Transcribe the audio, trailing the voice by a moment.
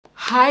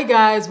Hi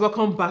guys,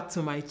 welcome back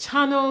to my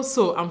channel.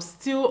 So I'm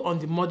still on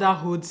the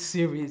motherhood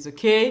series,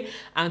 okay?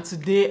 And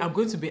today I'm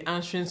going to be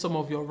answering some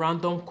of your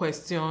random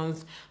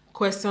questions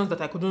that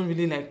I couldn't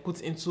really put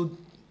into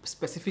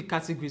specific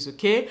categories,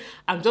 okay?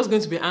 I'm just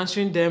going to be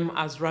answering them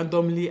as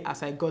randomly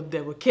as I got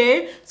them,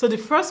 okay? So the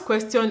first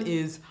question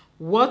is,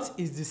 what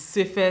is the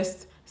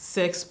safest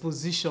sex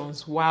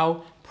positions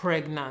while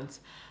pregnant?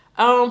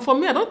 For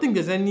me, I don't think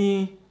there's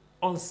any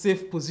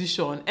unsafe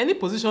position. Any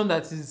position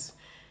that is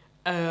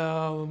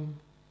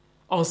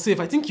unsafe,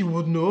 I think you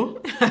would know.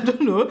 I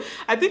don't know.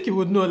 I think you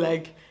would know,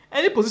 like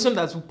any position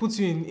that will put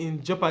you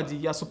in jeopardy,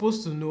 you're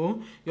supposed to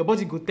know. Your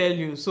body will tell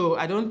you. So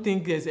I don't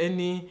think there's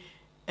any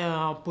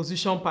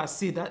position per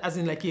se that, as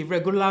in like a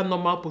regular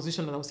normal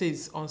position that I would say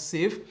is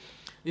unsafe.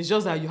 It's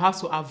just that you have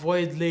to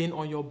avoid laying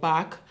on your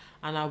back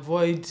and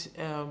avoid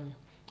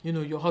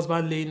your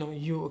husband laying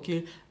on you,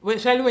 okay?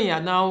 Especially when you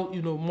are now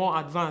more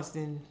advanced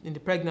in the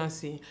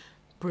pregnancy,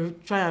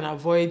 try and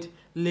avoid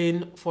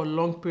laying for a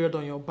long period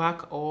on your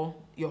back, or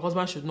your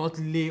husband should not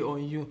lay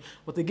on you.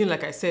 But again,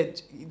 like I said,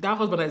 that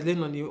husband that is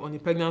laying on a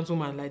pregnant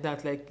woman like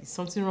that, like, is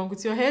something wrong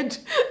with your head?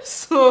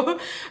 So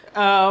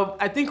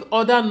I think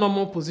other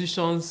normal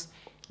positions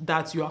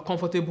that you are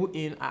comfortable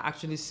in are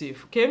actually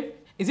safe, okay?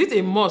 Is it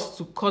a must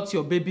to cut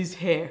your baby's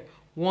hair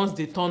once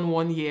they turn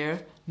 1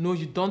 year? No,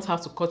 you don't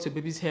have to cut your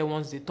baby's hair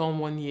once they turn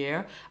 1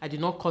 year. I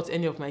did not cut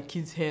any of my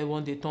kids' hair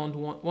once they turned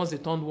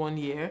 1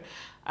 year.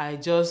 I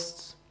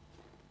just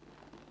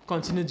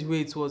continued the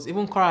way it was.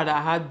 Even Kaora,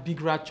 that had big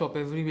rat chop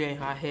everywhere in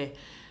her hair,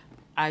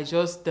 I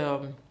just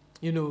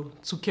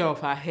took care of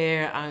her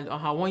hair. And on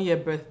her 1 year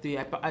birthday,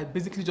 I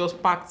basically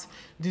just packed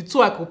the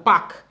two I could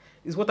pack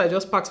is what I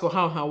just packed for her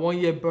on her 1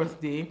 year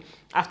birthday.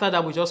 After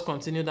that, we just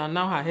continued, and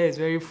now her hair is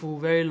very full,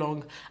 very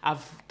long.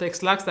 I've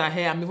texlaxed her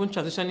hair. I'm even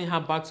transitioning her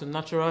back to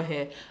natural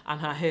hair,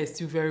 and her hair is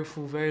still very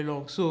full, very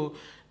long. So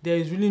there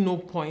is really no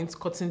point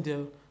cutting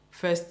their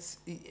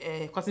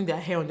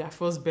hair on their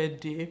first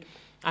birthday.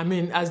 I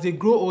mean, as they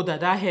grow older,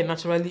 that hair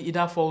naturally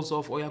either falls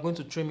off or you're going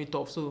to trim it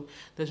off. So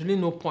there's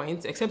really no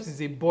point, except it's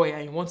a boy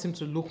and you want him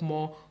to look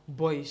more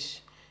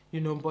boyish.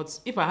 But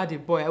if I had a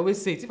boy, I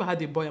always say it, if I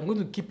had a boy, I'm going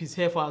to keep his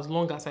hair for as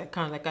long as I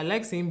can. Like, I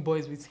like seeing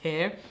boys with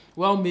hair,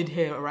 well-made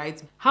hair,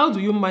 right? How do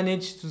you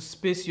manage to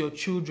space your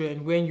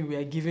children when you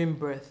were giving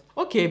birth?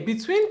 Okay,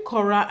 between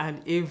KORA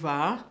and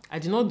Ava, I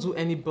did not do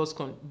any birth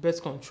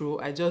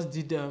control. I just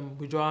did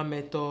withdrawal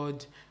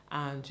method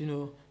and,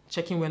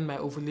 checking when my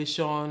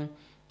ovulation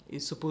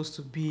is supposed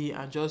to be,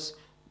 and just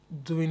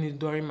doing it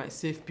during my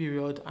safe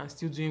period and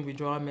still doing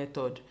withdrawal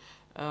method.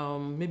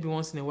 Maybe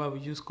once in a while we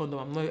use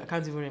condom. I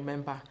can't even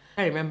remember.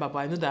 I remember, but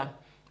I know that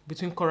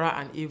between KORA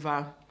and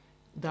Ava,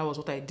 that was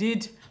what I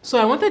did. So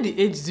I wanted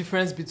the age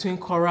difference between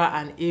KORA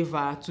and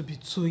Ava to be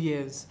 2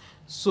 years.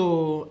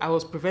 So I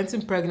was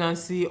preventing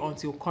pregnancy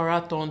until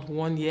KORA turned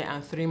 1 year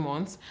and 3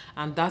 months,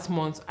 and that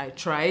month I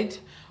tried,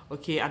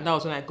 okay, and that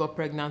was when I got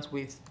pregnant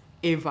with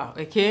Ava,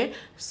 okay?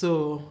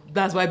 So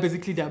that's why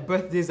basically their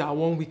birthdays are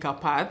 1 week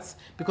apart,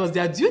 because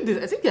their due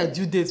dates, I think their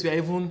due dates were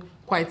even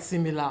quite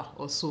similar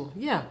or so.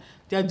 Yeah,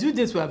 their due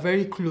dates were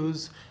very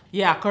close.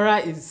 Yeah, KORA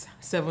is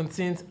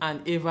 17th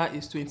and Ava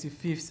is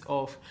 25th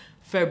of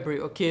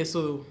February, okay?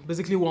 So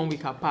basically 1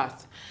 week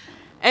apart.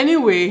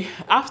 Anyway,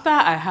 after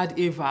I had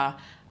Ava,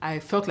 I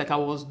felt like I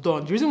was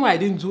done. The reason why I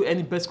didn't do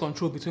any birth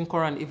control between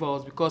KORA and Ava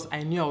was because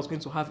I knew I was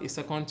going to have a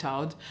second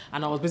child,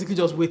 and I was basically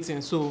just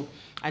waiting. So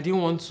I didn't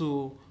want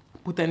to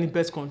put any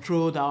birth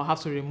control that I'll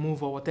have to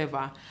remove or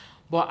whatever.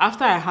 But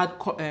after I had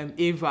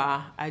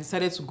Ava, I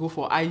decided to go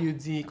for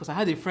IUD, because I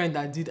had a friend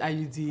that did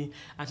IUD,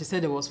 and she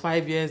said there was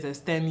 5 years, there's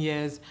 10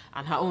 years,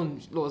 and her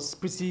own was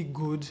pretty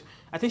good.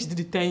 I think she did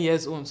the 10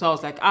 years own. So I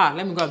was like,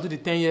 let me go and do the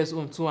 10 years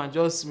own too, and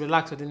just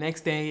relax for the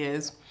next 10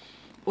 years.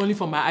 Only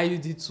for my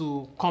IUD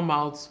to come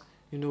out,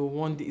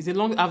 one day. It's a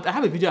long, I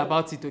have a video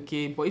about it,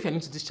 okay? But if you're new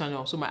to this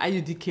channel, so my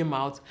IUD came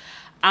out,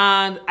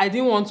 and I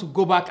didn't want to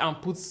go back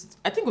and put,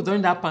 I think it was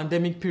during that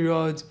pandemic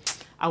period,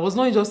 I was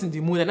not just in the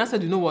mood, and I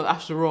said, you know what,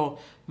 after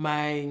all,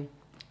 my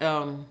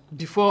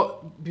before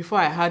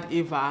I had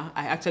Ava,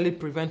 I actually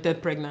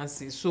prevented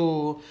pregnancy,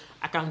 so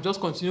I can just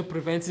continue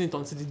preventing it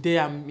until the day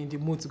I'm in the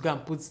mood to go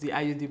and put the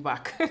IUD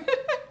back.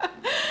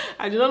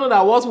 I did not know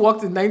that what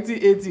worked in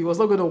 1980 was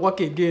not going to work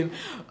again.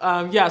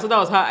 Yeah, so that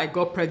was how I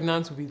got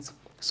pregnant with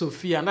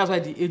SOPHIA, and that's why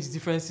the age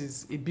difference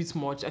is a bit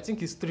much. I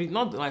think it's 3,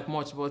 not like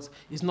much, but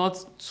it's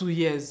not 2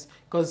 years.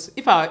 Because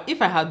if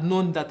I had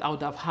known that I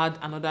would have had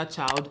another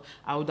child,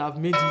 I would have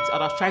made it, I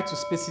would have tried to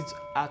space it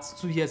at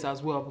 2 years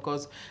as well,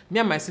 because me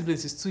and my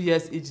siblings is 2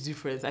 years age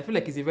difference. I feel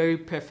like it's a very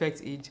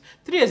perfect age.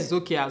 3 years is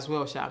okay as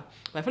well, Sha.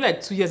 But I feel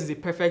like 2 years is a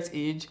perfect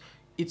age.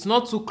 It's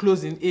not too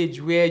close in age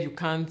where you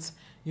can't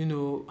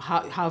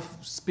have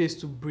space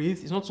to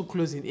breathe. It's not too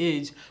close in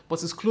age,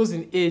 but it's close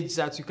in age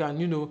that you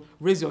can,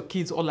 raise your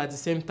kids all at the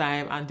same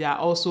time, and they are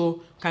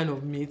also kind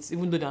of mates,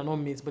 even though they are not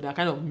mates, but they are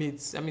kind of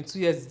mates. I mean, 2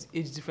 years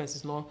age difference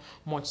is not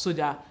much, so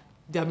they are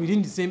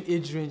within the same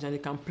age range and they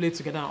can play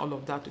together and all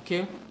of that,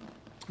 okay?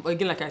 But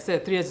again, like I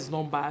said, 3 years is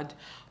not bad.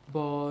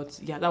 But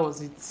yeah, that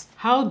was it.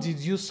 How did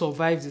you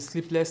survive the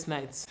sleepless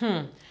nights?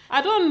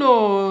 I don't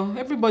know.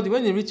 Everybody,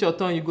 when you reach your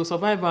turn, you go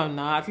survive am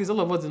now. At least all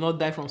of us did not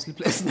die from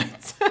sleepless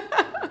nights.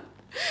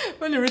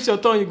 When you reach your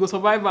turn, you go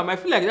survive am. I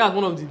feel like that's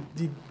one of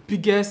the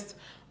biggest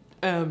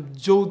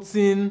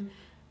jolting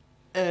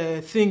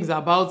things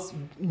about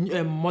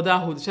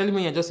motherhood, especially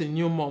when you're just a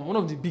new mom. One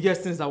of the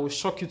biggest things that will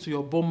shock you to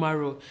your bone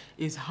marrow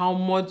is how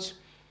much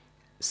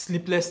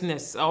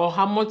sleeplessness or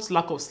how much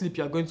lack of sleep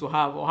you're going to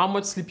have, or how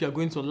much sleep you're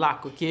going to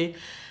lack, okay?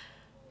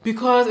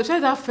 Because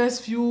especially that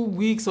first few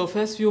weeks or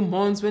first few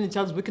months when the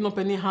child's waking up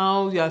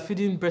anyhow, you are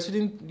feeding,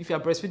 breastfeeding, if you are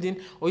breastfeeding,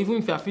 or even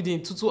if you are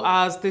feeding 2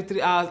 hours, 3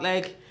 hours,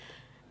 like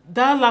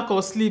that lack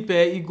of sleep,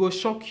 it go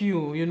shock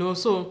you, you know.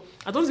 So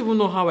I don't even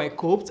know how I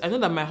coped. I know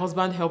that my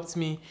husband helped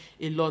me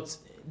a lot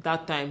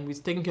that time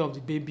with taking care of the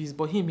babies,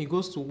 but he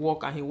goes to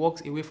work and he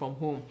works away from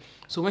home.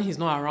 So when he's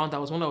not around, I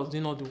was when I was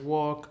doing all the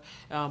work.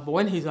 But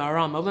when he's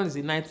around, my husband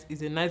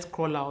is a night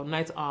crawler or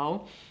night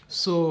owl.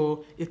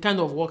 So it kind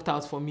of worked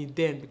out for me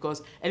then,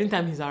 because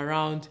anytime he's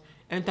around,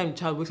 anytime the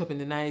child wakes up in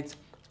the night,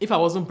 if I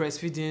wasn't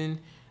breastfeeding,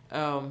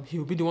 he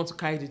would be the one to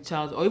carry the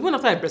child. Or even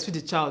after I breastfeed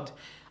the child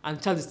and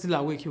the child is still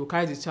awake, he will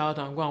carry the child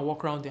and go and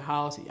walk around the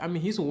house. I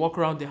mean, he used to walk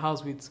around the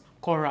house with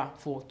KORA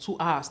for 2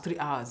 hours, 3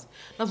 hours.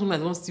 That's when I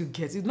don't still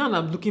get it. Now that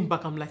I'm looking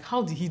back, I'm like,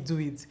 how did he do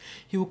it?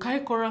 He will carry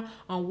KORA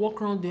and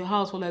walk around the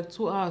house for like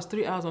 2 hours,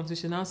 3 hours until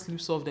she now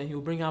sleeps off. Then he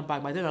will bring her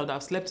back. By then I would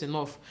have slept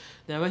enough.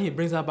 Then when he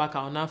brings her back,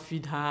 I will now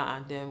feed her,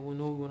 and then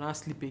we'll now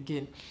sleep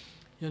again.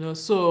 You know,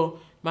 so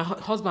my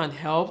husband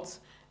helped.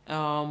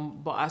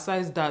 But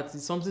aside that,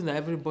 it's something that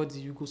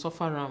everybody, you go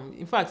suffer.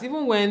 In fact,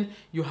 even when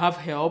you have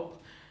help,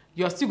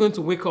 you are still going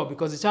to wake up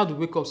because the child will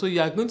wake up. So you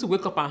are going to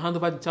wake up and hand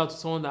over the child to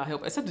someone that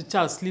helps, except the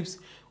child sleeps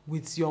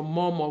with your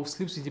mom or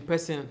sleeps with the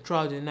person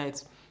throughout the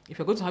night. If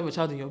you're going to have your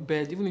child in your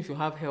bed, even if you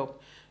have help,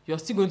 you're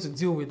still going to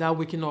deal with that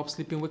waking up,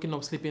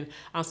 sleeping.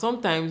 And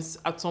sometimes,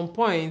 at some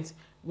point,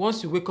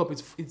 once you wake up,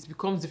 it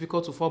becomes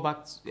difficult to fall back,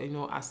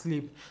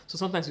 asleep. So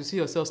sometimes you see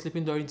yourself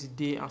sleeping during the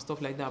day and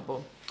stuff like that. But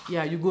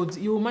yeah, you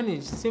will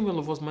manage. Same way all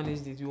of us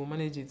managed it. You will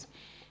manage it.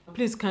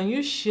 Please, can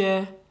you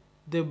share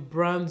the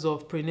brands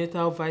of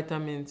prenatal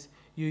vitamins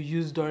you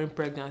use during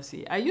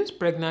pregnancy? I use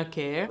Pregnant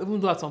Care, even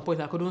though at some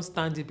point I couldn't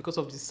stand it because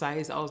of the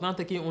size. I was now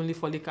taking only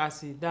folic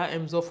acid, that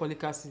Emzor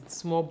folic acid,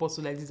 small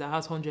bottle like this that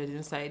has 100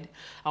 inside.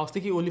 I was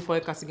taking only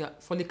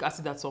folic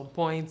acid at some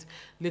point.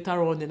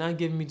 Later on, they now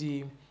gave me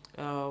the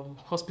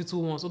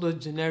hospital ones, all those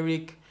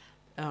generic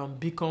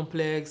B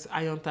complex,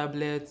 iron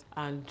tablets,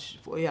 and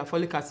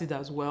folic acid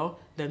as well.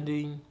 Then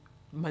the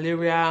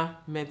malaria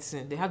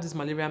medicine. They have this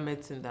malaria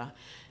medicine that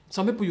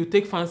some people you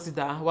take fancy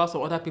that, while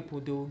some other people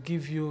they will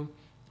give you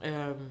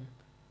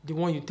the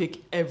one you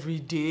take every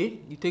day.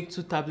 You take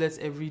 2 tablets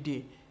every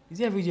day. Is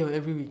it every day or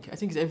every week? I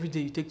think it's every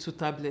day you take 2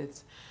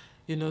 tablets.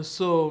 You know,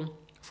 so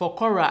for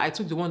KORA, I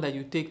took the one that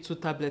you take 2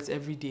 tablets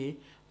every day.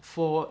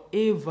 For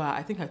Ava,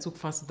 I think I took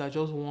Fansidar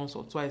just once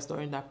or twice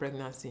during that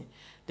pregnancy.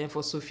 Then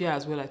for SOPHIA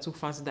as well, I took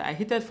Fansidar. I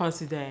hated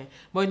Fansidar,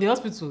 but in the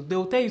hospital, they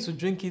will tell you to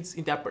drink it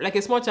in their, like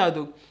a small child,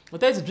 they'll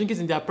tell you to drink it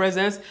in their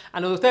presence,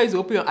 and they'll tell you to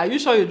open your, are you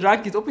sure you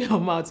drank it? Open your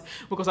mouth,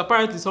 because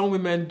apparently some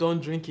women don't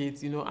drink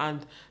it,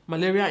 and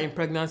malaria in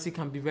pregnancy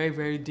can be very,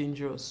 very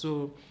dangerous.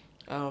 So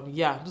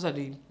yeah, those are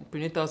the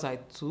prenatals I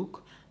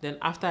took. Then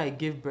after I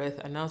gave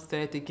birth, I now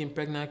started taking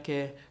Pregnant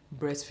Care,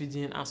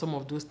 breastfeeding, and some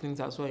of those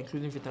things as well,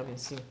 including vitamin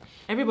C.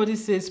 Everybody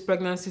says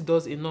pregnancy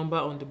does a number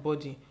on the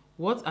body.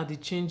 What are the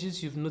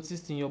changes you've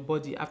noticed in your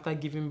body after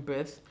giving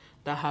birth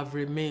that have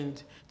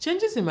remained?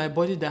 Changes in my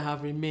body that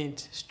have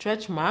remained: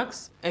 stretch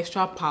marks,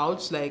 extra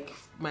pouch, like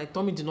my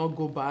tummy did not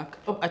go back.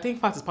 I think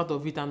fat is part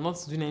of it, and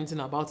not doing anything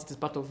about it is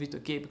part of it,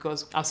 okay?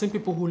 Because I've seen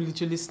people who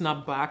literally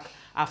snap back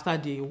after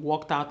they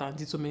walked out and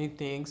did so many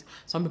things.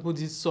 Some people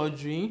did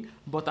surgery,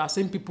 but I've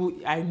seen people,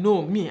 I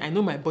know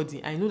my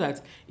body. I know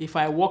that if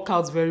I work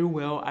out very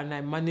well and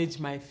I manage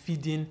my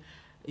feeding,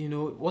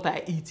 what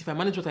I eat, if I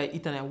manage what I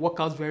eat and I work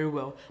out very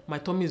well, my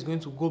tummy is going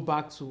to go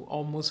back to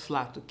almost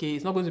flat, okay?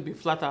 It's not going to be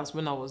flat as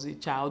when I was a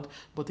child,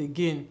 but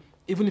again,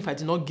 even if I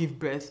did not give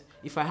birth,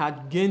 if I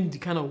had gained the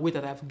kind of weight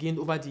that I've gained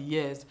over the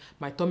years,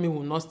 my tummy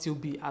will not still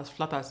be as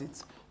flat as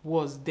it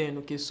was then,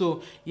 okay?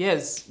 So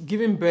yes,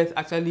 giving birth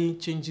actually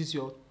changes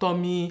your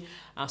tummy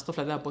and stuff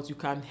like that, but you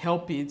can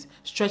help it.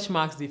 Stretch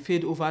marks, they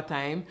fade over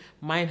time.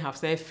 Mine have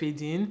started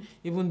fading,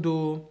 even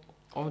though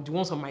the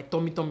ones on my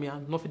tummy are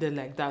not faded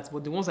like that,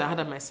 but the ones I had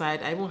on my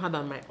side, I even had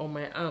on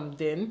my arm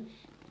then.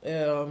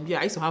 Yeah,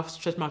 I used to have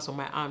stretch marks on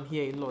my arm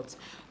here a lot.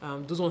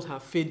 Those ones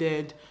have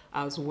faded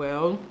as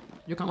well.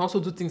 You can also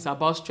do things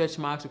about stretch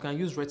marks. You can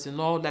use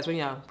retinol. That's when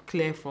you are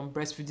clear from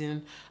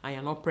breastfeeding and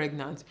you're not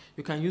pregnant.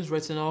 You can use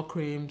retinol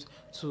creams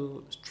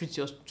to treat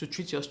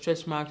your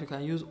stretch marks. You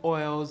can use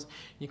oils.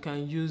 You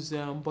can use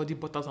body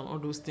butters and all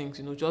those things.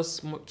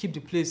 Just keep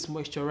the place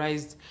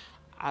moisturized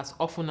as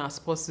often as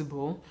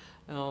possible.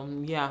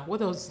 Yeah,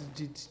 what else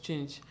did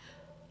change?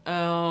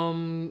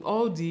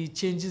 All the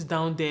changes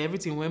down there,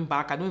 everything went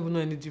back. I don't even know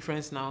any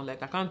difference now.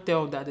 Like, I can't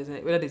tell that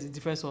whether there's a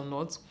difference or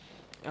not.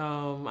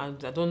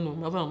 And I don't know,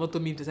 my husband not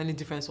told me if there's any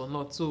difference or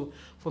not. So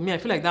for me, I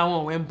feel like that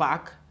one went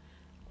back.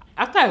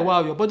 After a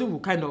while, your body will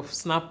kind of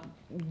snap,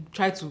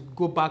 try to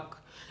go back.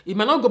 It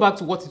might not go back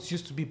to what it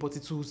used to be, but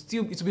it will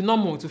be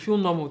normal. It will feel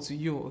normal to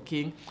you,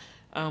 okay?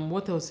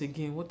 What else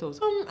again? What else?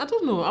 I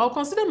don't know. I'll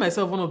consider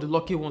myself one of the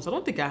lucky ones. I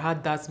don't think I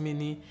had that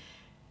many.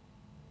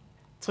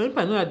 Some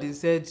people I know that they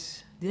said,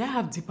 did I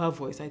have deeper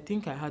voice? I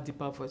think I had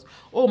deeper voice.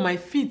 Oh, my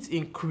feet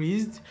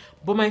increased,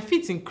 but my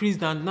feet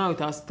increased and now it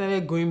has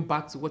started going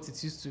back to what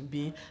it used to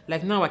be.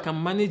 Like now I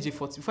can manage a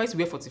 40. If I used to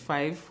wear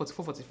 45,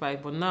 44,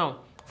 45, but now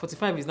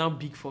 45 is now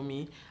big for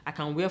me. I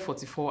can wear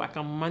 44. I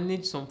can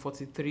manage some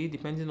 43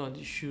 depending on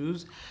the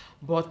shoes.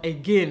 But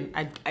again,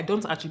 I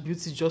don't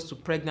attribute it just to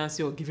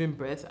pregnancy or giving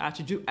birth. I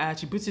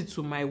attribute it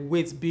to my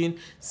weight being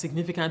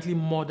significantly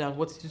more than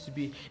what it used to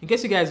be. In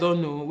case you guys don't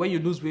know, when you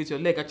lose weight, your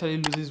leg actually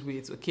loses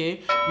weight,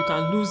 okay? You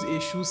can lose a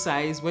shoe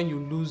size when you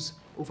lose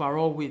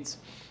overall weight.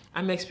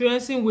 I'm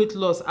experiencing weight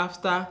loss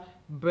after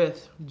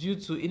birth due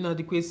to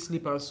inadequate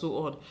sleep and so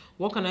on.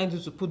 What can I do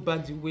to put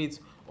back the weight?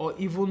 Or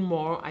even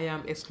more, I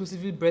am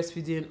exclusively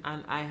breastfeeding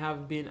and I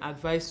have been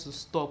advised to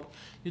stop.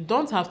 You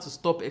don't have to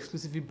stop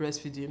exclusively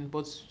breastfeeding,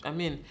 but I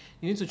mean,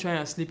 you need to try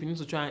and sleep, you need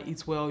to try and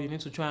eat well, you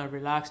need to try and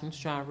relax, you need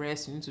to try and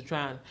rest, you need to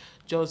try and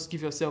just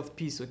give yourself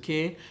peace,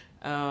 okay?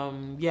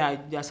 Yeah,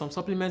 there are some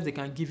supplements they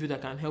can give you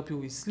that can help you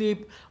with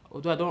sleep,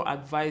 although I don't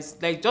advise,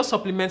 like, just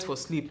supplements for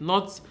sleep,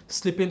 not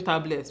sleeping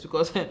tablets,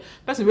 because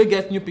person will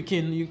get new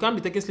pikin, you can't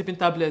be taking sleeping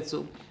tablets,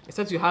 so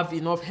except you have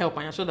enough help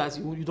and you're sure that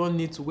you don't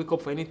need to wake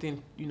up for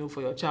anything, you know,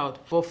 for your child.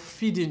 But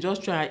feeding,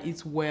 just try and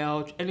eat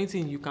well.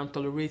 Anything you can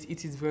tolerate,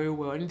 eat it very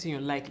well. Anything you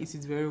like, eat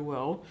it very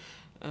well.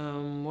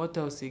 What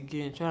else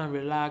again? Try and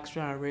relax,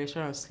 try and rest,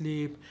 try and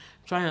sleep,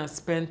 try and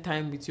spend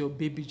time with your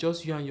baby,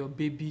 just you and your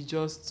baby,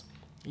 just,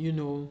 you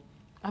know,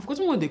 I've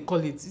forgotten what they call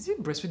it. Is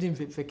it breastfeeding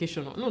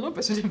vacation? No, not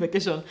breastfeeding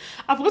vacation.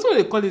 I've forgotten what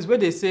they call it, where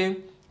they say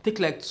take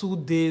like 2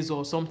 days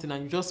or something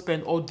and you just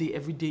spend all day,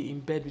 every day in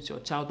bed with your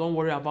child. Don't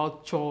worry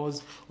about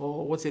chores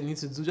or what you need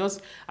to do.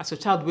 Just as your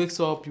child wakes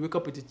up, you wake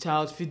up with the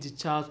child, feed the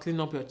child, clean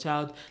up your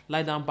child,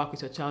 lie down back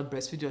with your child,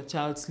 breastfeed your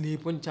child,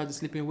 sleep. When the child is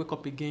sleeping, wake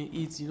up again,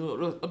 eat, you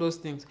know, all those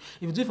things.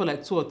 If you do it for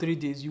like 2 or 3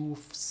 days, you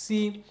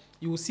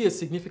will see a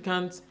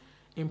significant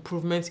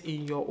improvement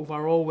in your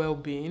overall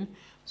well-being.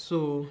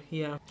 So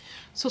yeah,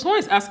 so someone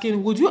is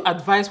asking, would you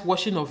advise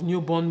washing of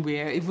newborn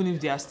wear even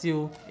if they are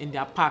still in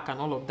their pack and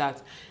all of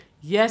that?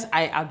 Yes,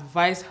 I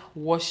advise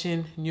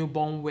washing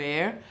newborn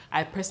wear.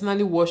 I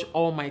personally wash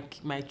all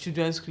my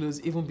children's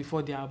clothes even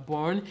before they are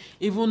born.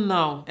 Even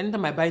now,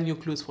 anytime I buy new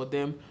clothes for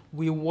them,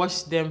 we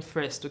wash them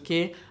first,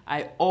 okay?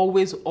 I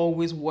always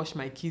wash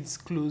my kids'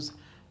 clothes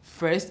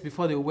first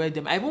before they wear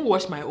them. I even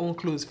wash my own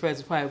clothes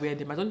first before I wear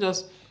them. I don't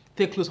just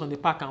take clothes on the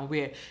pack and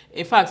wear.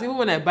 In fact, even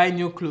when I buy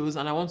new clothes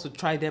and I want to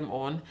try them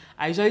on,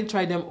 I usually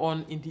try them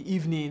on in the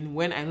evening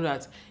when I know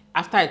that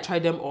after I try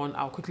them on,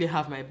 I'll quickly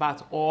have my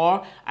bath.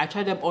 Or I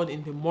try them on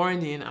in the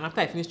morning and after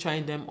I finish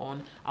trying them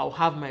on, I'll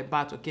have my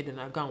bath, okay, then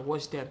I'll go and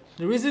wash them.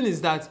 The reason is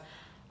that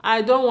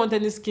I don't want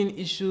any skin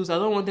issues. I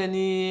don't want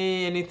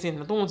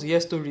anything. I don't want to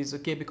hear stories,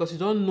 okay, because you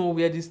don't know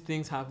where these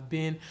things have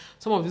been.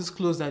 Some of these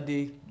clothes that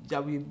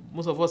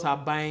most of us are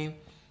buying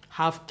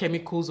have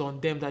chemicals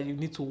on them that you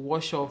need to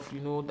wash off, you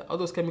know, all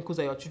those chemicals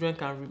that your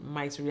children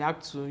might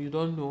react to, you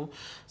don't know.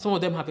 Some of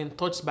them have been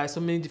touched by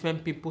so many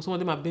different people. Some of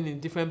them have been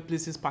in different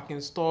places, packing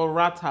store,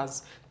 rat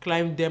has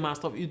climbed them and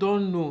stuff. You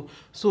don't know.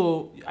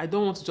 So I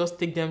don't want to just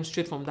take them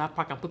straight from that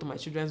pack and put on my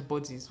children's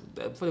bodies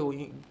before they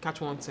will catch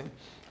one thing.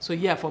 So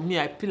yeah, for me,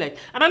 I feel like,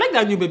 and I like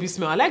that new baby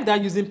smell. I like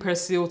that using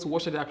Persil to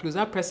wash their clothes.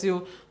 That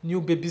Persil new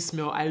baby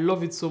smell, I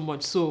love it so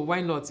much. So why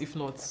not, if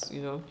not,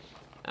 you know?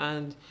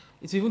 And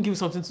it will even give you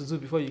something to do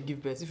before you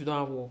give birth if you don't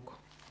have work.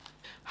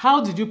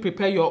 How did you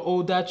prepare your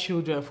older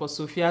children for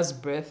Sophia's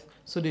birth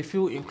so they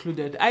feel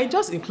included? I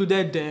just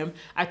included them.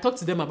 I talked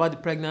to them about the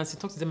pregnancy,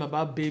 talked to them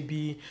about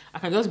baby. I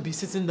can just be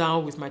sitting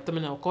down with my tummy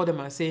and I'll call them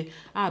and say,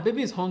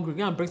 baby is hungry,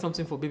 go and bring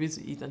something for baby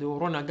to eat. And they will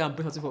run and go and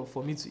bring something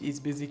for me to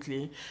eat,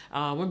 basically.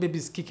 When baby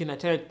is kicking, I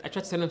try to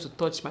tell them to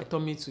touch my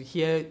tummy to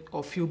hear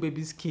or feel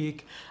baby's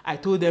kick. I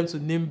told them to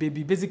name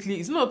baby. Basically,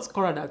 it's not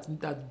KORA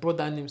that brought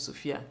that name,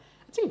 Sophia.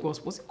 I think was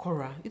it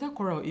KORA? Either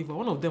KORA or Eva.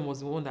 One of them was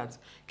the one that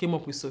came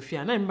up with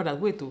Sophia. And I remember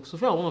that,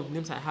 Sophia was one of the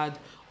names I had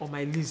on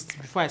my list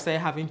before I started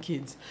having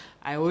kids.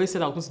 I always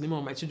said I was going to name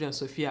all my children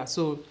Sophia.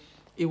 So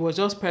it was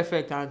just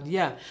perfect. And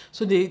yeah,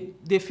 so they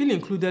feel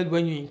included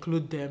when you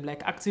include them,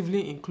 like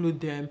actively include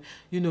them,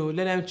 you know,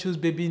 let them choose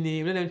baby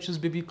name, let them choose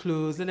baby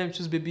clothes, let them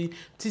choose baby,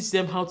 teach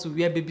them how to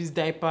wear baby's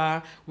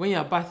diaper. When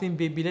you're bathing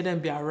baby, let them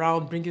be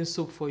around bringing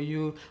soap for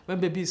you. When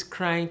baby is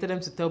crying, tell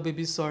them to tell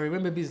baby sorry.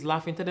 When baby is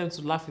laughing, tell them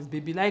to laugh with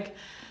baby. Like,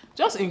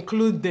 just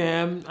include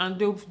them and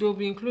they'll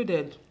be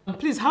included.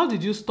 Please, how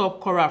did you stop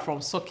Kaora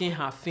from sucking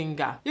her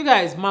finger? You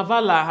guys,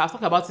 Mavala, I've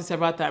talked about it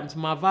several times.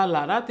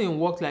 Mavala, that thing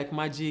worked like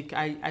magic.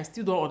 I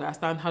still don't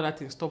understand how that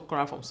thing stopped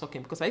Kaora from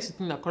sucking, because I used to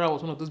think that Kaora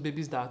was one of those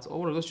babies that, or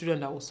one of those children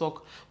that will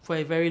suck for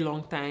a very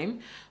long time.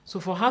 So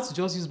for her to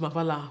just use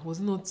Mavala, was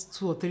it not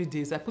 2 or 3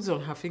 days? I put it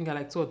on her finger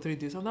like 2 or 3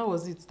 days, and that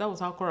was it. That was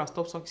how Kaora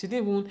stopped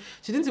sucking.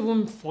 She didn't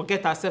even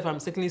forget herself and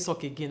mistakenly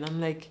suck again. I'm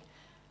like,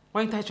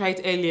 why didn't I try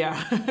it earlier?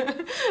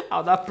 I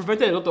would have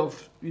prevented a lot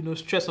of,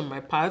 stress on my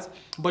part.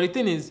 But the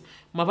thing is,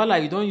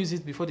 Mavala, you don't use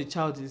it before the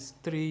child is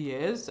 3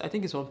 years. I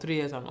think it's from 3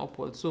 years and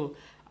upward. So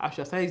I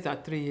should start it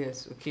at 3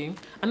 years, okay?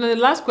 And then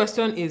the last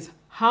question is,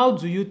 how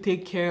do you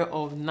take care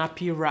of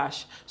nappy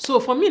rash? So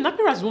for me, nappy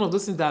rash is one of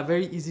those things that are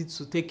very easy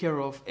to take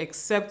care of,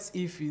 except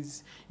if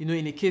it's, in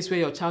a case where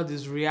your child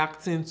is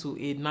reacting to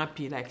a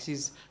nappy, like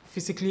she's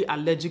physically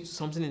allergic to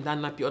something in that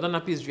nappy, or that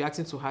nappy is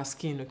reacting to her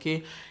skin,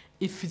 okay?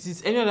 If it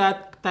is any other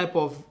type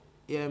of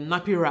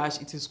nappy rash,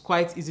 it is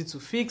quite easy to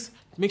fix.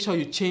 Make sure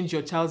you change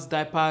your child's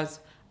diapers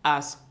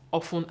as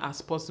often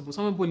as possible.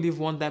 Some people leave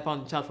one diaper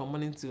on the child from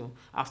morning to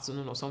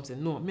afternoon or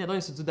something. No, me, I don't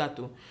used to do that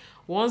though.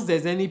 Once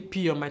there's any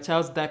pee on my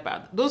child's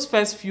diaper, those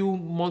first few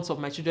months of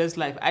my children's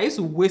life, I used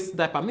to waste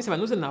diaper. I mean, I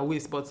know it's not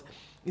waste, but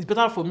it's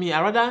better for me.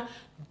 I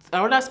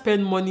rather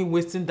spend money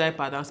wasting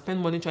diaper than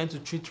spend money trying to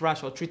treat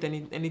rash or treat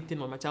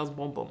anything on my child's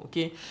bum,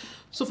 okay?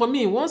 So for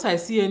me, once I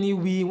see any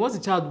wee, once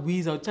the child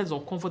wheezes or the child is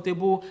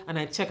uncomfortable and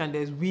I check and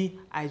there's wee,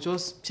 I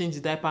just change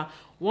the diaper.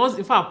 Once,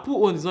 in fact,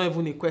 poo on is not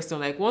even a question.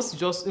 Like once you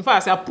just, in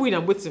fact, I say I poo in,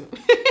 I'm waiting.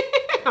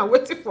 I'm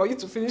waiting for you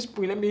to finish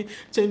pooing. Let me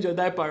change your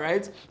diaper,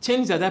 right?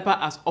 Change the diaper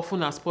as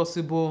often as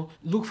possible.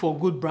 Look for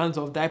good brands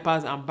of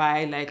diapers and buy,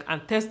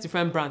 and test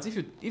different brands.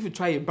 If you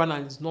try a brand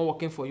and it's not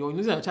working for you, or you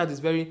notice that your child is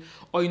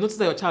or you notice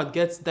that your child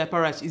gets diaper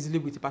rash easily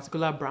with a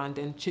particular brand,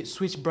 then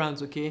switch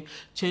brands, okay?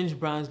 Change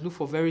brands, look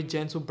for very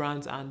gentle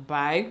brands and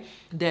buy.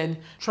 Then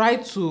try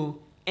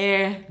to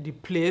air the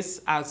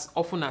place as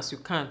often as you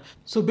can.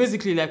 So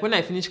basically, like when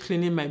I finish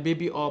cleaning my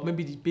baby up,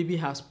 maybe the baby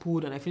has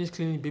pooed and I finish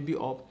cleaning the baby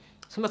up,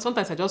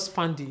 sometimes I just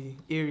fan the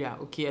area,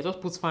 okay? I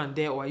just put fan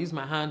there, or I use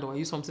my hand, or I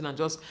use something and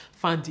just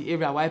fan the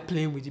area while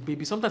playing with the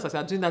baby. Sometimes I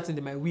start doing that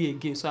in my wee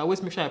again, so I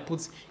always make sure I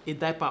put a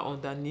diaper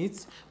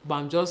underneath, but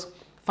I'm just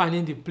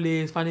fanning the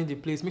place,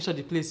 make sure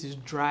the place is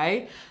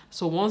dry.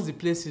 So once the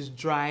place is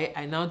dry,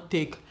 I now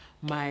take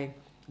my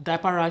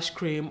diaper rash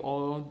cream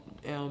or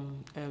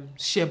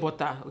shea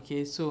butter,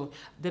 okay? So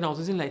then I was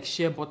using like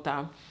shea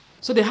butter.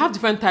 So they have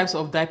different types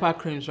of diaper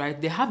creams,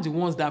 right? They have the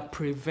ones that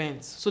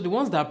prevent. So the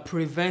ones that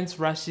prevent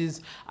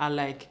rashes are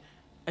like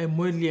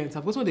emollients.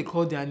 I've forgotten what they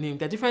call their name.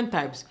 They're different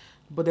types,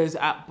 but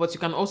but you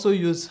can also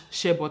use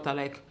shea butter,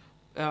 like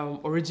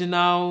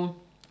original,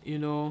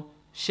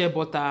 shea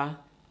butter.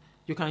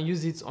 You can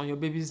use it on your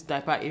baby's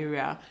diaper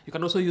area. You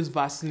can also use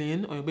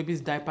Vaseline on your baby's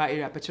diaper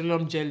area,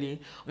 petroleum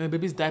jelly on your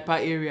baby's diaper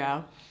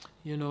area.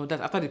 That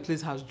after the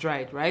place has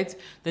dried, right?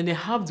 Then they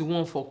have the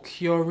one for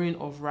curing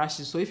of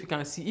rashes. So if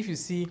you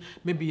see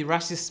maybe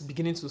rashes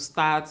beginning to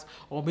start,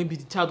 or maybe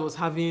the child was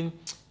having,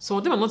 some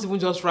of them are not even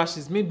just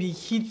rashes, maybe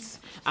heat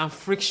and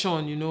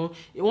friction,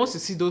 Once you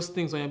see those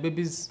things on your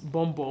baby's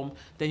bum,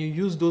 then you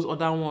use those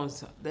other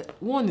ones. The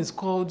one is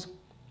called,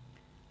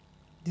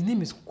 the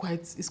name is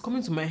it's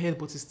coming to my head,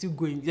 but it's still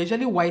going. They're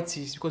usually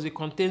whitish because it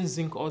contains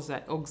zinc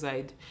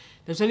oxide.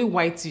 They're usually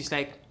whitish,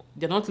 like,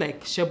 they're not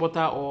like shea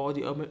butter or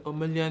the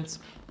emollients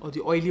or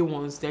the oily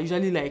ones. They're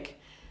usually like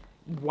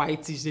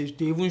whitish. They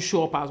even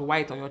show up as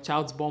white on your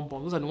child's bum.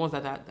 Those are the ones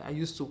that are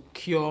used to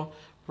cure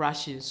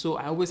rashes. So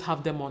I always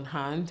have them on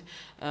hand.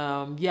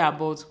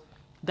 But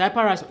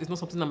diaper rash is not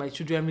something that my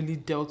children really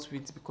dealt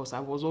with, because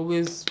I was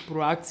always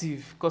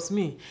proactive. Because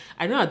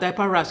I know a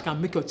diaper rash can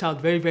make your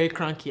child very, very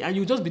cranky, and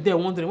you just be there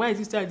wondering, why is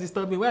this child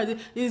disturbing? Why is it?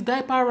 It's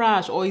diaper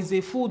rash, or is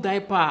a full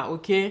diaper,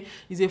 okay?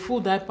 It's a full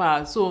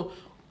diaper. So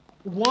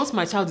once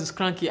my child is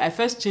cranky, I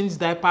first change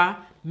diaper,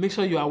 make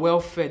sure you are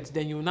well fed,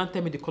 then you will not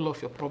tell me the color of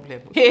your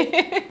problem,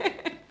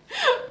 okay?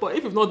 But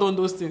if you've not done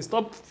those things,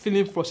 stop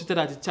feeling frustrated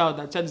at the child,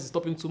 that child is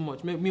stopping too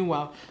much.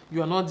 Meanwhile,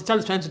 the child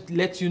is trying to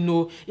let you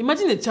know.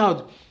 Imagine a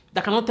child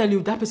that cannot tell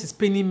you that place is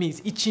paining me,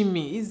 it's itching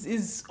me,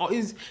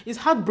 it's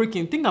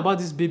heartbreaking. Think about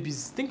these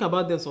babies. Think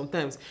about them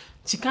sometimes.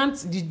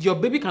 Your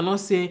baby cannot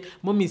say,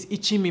 mommy is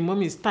itching me,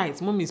 mommy is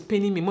tight, mommy is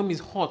paining me, mommy is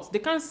hot. They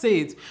can't say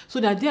it. So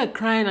they're there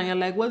crying and you're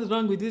like, what is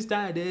wrong with this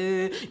child?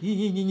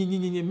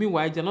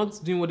 Meanwhile, they're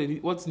not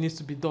doing what needs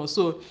to be done.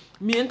 So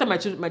anytime my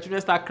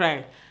children start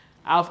crying,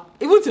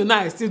 even till now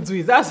I still do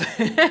it. That's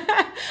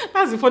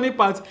the funny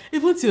part.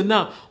 Even till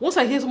now, once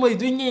I hear somebody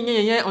doing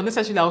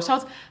unnecessarily, I'll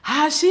shout,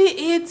 has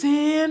she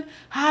eaten?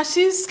 Has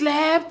she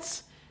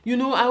slept? I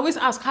always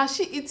ask, has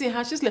she eaten?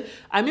 Has she slept?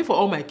 I mean, for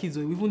all my kids,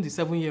 even the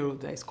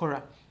 7-year-old that is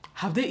KORA,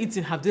 Have they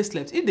eaten? Have they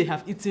slept? If they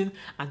have eaten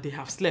and they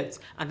have slept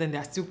and then they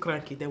are still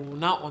cranky, then we'll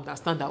now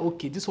understand that,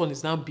 okay, this one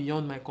is now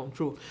beyond my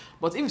control.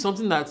 But if it's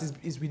something that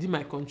is within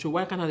my control,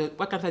 why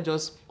can't I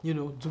just, you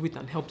know, do it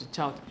and help the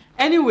child?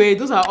 Anyway,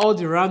 those are all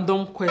the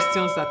random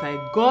questions that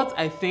I got.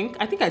 I think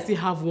I still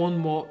have one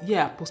more.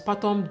 Yeah,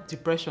 postpartum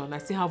depression. I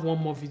still have one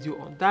more video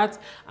on that,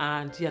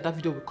 and yeah, that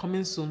video will be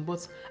coming soon.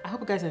 But I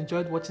hope you guys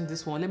enjoyed watching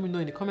this one. Let me know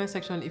in the comment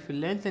section if you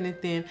learned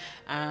anything,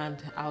 and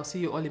I'll see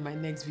you all in my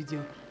next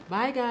video.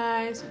 Bye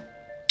guys.